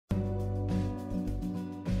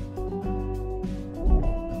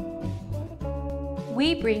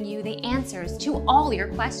we bring you the answers to all your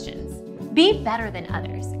questions. Be better than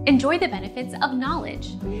others. Enjoy the benefits of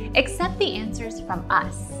knowledge. Accept the answers from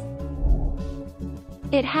us.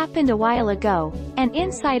 It happened a while ago. An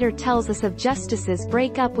insider tells us of Justice's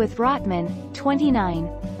breakup with Rottman, 29.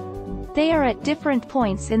 They are at different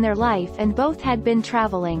points in their life and both had been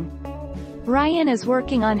traveling. Ryan is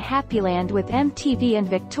working on Happyland with MTV and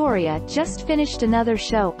Victoria just finished another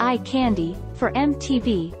show, Eye Candy, for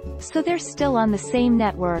MTV, so they're still on the same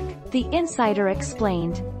network, the insider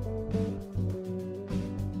explained.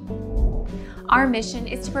 Our mission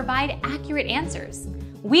is to provide accurate answers.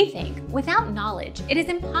 We think without knowledge, it is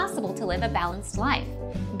impossible to live a balanced life.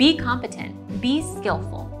 Be competent, be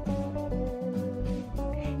skillful.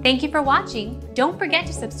 Thank you for watching. Don't forget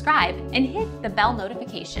to subscribe and hit the bell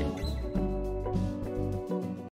notification.